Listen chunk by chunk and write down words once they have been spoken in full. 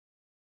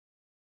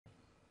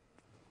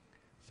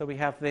So we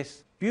have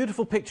this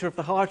beautiful picture of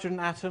the hydrogen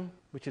atom,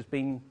 which has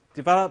been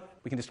developed.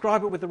 We can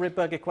describe it with the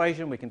Rydberg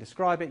equation. We can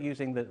describe it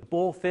using the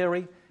Bohr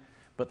theory.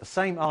 But the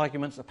same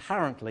arguments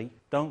apparently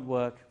don't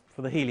work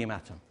for the helium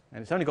atom.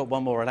 And it's only got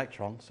one more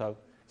electron, so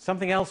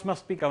something else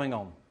must be going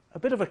on. A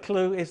bit of a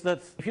clue is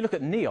that if you look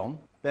at neon,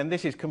 then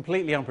this is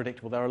completely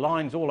unpredictable. There are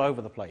lines all over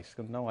the place.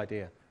 I've no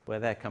idea where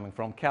they're coming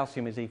from.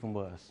 Calcium is even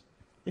worse.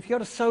 If you go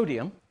to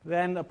sodium,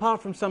 then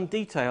apart from some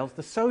details,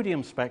 the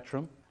sodium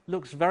spectrum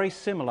looks very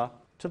similar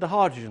to the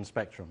hydrogen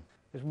spectrum.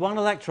 There's one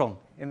electron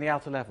in the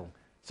outer level.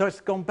 So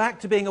it's gone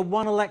back to being a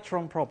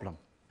one-electron problem.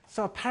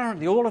 So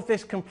apparently all of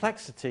this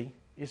complexity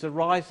is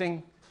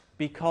arising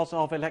because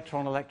of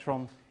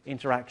electron-electron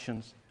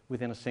interactions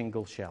within a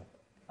single shell.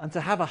 And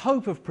to have a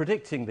hope of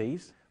predicting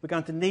these, we're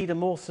going to need a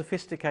more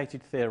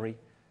sophisticated theory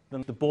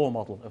than the Bohr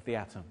model of the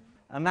atom.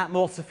 And that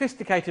more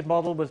sophisticated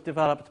model was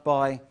developed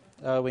by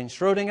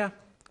Schroedinger,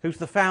 who's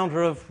the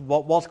founder of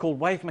what was called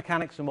wave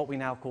mechanics and what we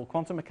now call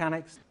quantum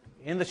mechanics.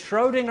 In the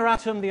Schroedinger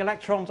atom, the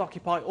electrons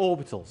occupy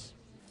orbitals.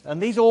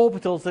 And these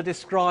orbitals are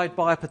described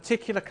by a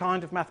particular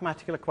kind of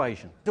mathematical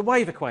equation, the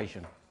wave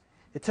equation.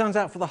 It turns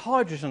out for the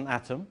hydrogen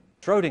atom,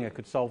 Schroedinger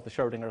could solve the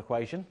Schroedinger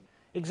equation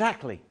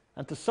exactly.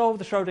 And to solve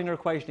the Schroedinger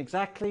equation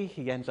exactly,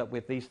 he ends up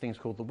with these things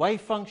called the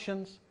wave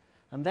functions,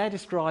 and they're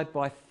described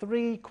by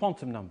three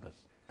quantum numbers.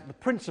 The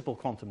principal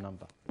quantum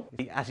number,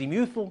 the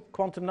azimuthal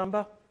quantum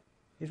number,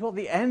 is what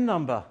the n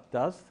number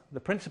does. The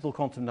principal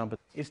quantum number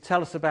is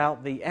tell us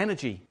about the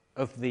energy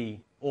of the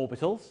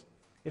orbitals.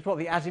 It's what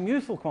the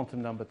azimuthal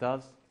quantum number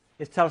does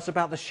is tell us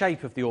about the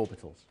shape of the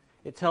orbitals.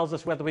 It tells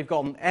us whether we've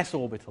got an s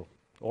orbital,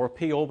 or a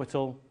p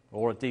orbital,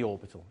 or a d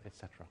orbital,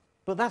 etc.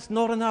 But that's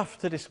not enough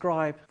to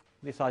describe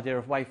this idea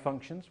of wave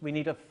functions. We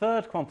need a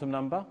third quantum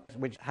number,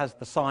 which has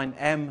the sign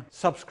m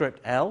subscript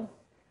L,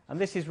 and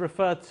this is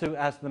referred to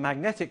as the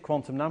magnetic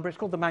quantum number. It's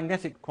called the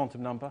magnetic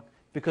quantum number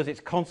because its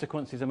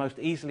consequences are most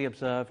easily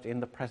observed in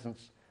the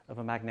presence of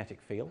a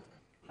magnetic field.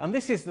 And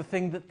this is the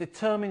thing that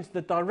determines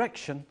the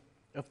direction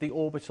of the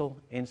orbital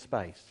in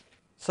space.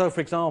 So,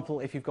 for example,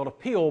 if you've got a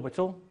p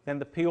orbital, then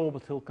the p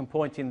orbital can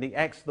point in the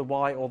x, the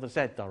y, or the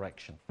z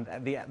direction.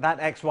 And that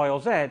x, y,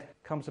 or z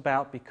comes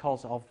about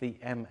because of the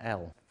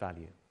ml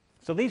value.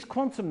 So these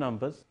quantum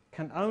numbers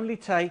can only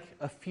take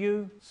a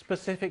few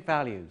specific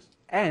values.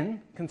 N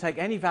can take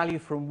any value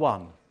from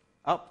 1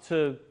 up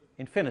to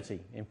infinity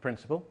in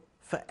principle.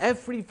 For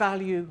every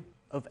value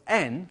of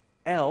n,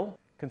 L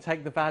can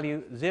take the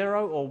value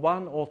 0 or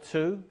 1 or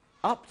 2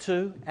 up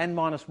to n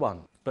minus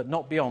 1, but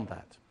not beyond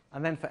that.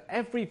 And then for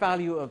every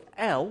value of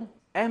L,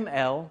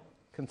 ML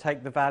can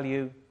take the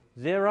value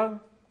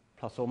 0,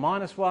 plus or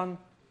minus 1,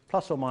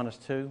 plus or minus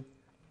 2,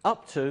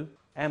 up to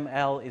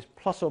ML is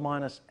plus or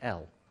minus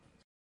L.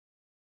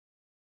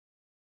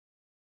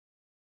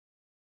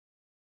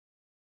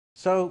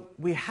 So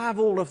we have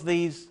all of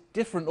these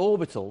different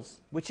orbitals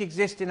which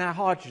exist in our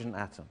hydrogen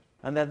atom.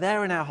 And they're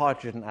there in our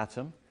hydrogen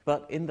atom,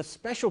 but in the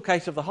special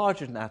case of the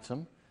hydrogen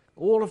atom,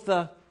 all of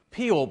the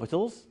p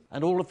orbitals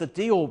and all of the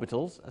d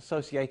orbitals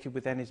associated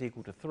with n is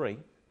equal to 3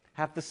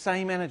 have the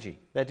same energy.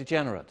 They're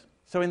degenerate.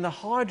 So in the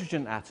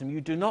hydrogen atom, you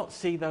do not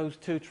see those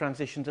two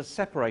transitions as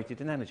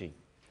separated in energy.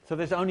 So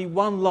there's only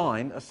one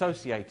line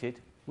associated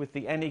with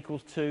the n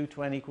equals 2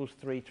 to n equals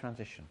 3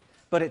 transition.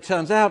 But it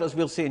turns out, as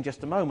we'll see in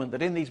just a moment,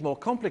 that in these more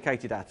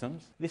complicated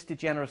atoms, this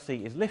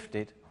degeneracy is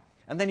lifted,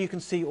 and then you can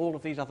see all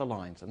of these other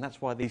lines, and that's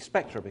why these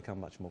spectra become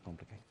much more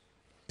complicated.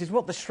 This is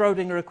what the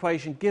Schroedinger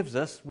equation gives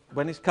us,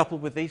 when it's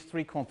coupled with these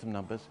three quantum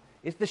numbers,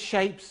 is the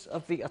shapes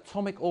of the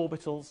atomic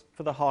orbitals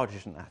for the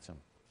hydrogen atom.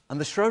 And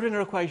the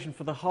Schroedinger equation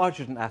for the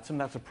hydrogen atom,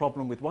 that's a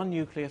problem with one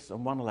nucleus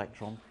and one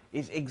electron,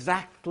 is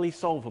exactly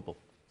solvable.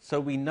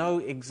 So we know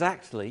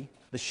exactly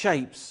the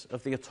shapes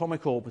of the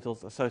atomic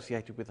orbitals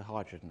associated with the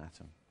hydrogen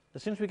atom.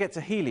 As soon as we get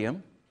to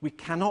helium, we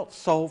cannot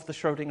solve the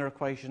Schroedinger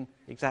equation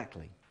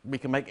exactly. We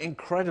can make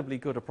incredibly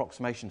good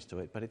approximations to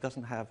it, but it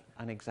doesn't have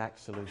an exact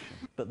solution.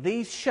 But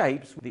these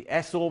shapes, the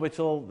s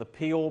orbital, the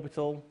p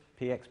orbital,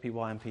 px, py,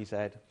 and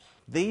pz,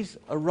 these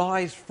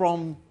arise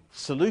from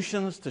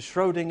solutions to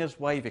Schrodinger's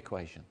wave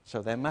equation.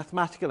 So they're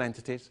mathematical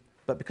entities,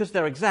 but because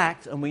they're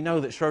exact, and we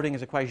know that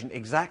Schrodinger's equation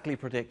exactly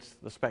predicts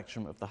the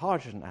spectrum of the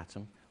hydrogen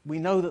atom, we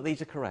know that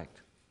these are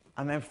correct.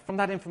 And then from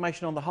that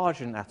information on the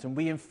hydrogen atom,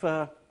 we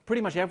infer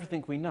pretty much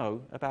everything we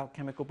know about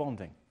chemical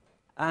bonding.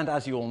 And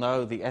as you all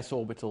know, the s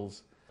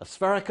orbitals are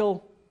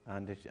spherical,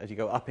 and as you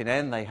go up in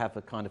n, they have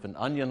a kind of an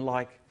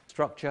onion-like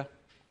structure.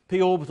 P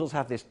orbitals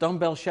have this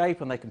dumbbell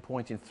shape, and they can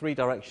point in three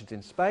directions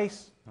in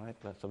space. Right?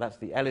 So that's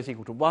the L is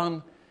equal to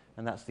 1,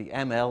 and that's the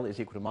ML is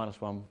equal to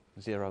 -1,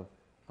 0,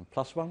 and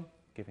 +1,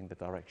 giving the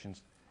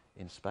directions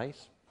in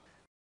space.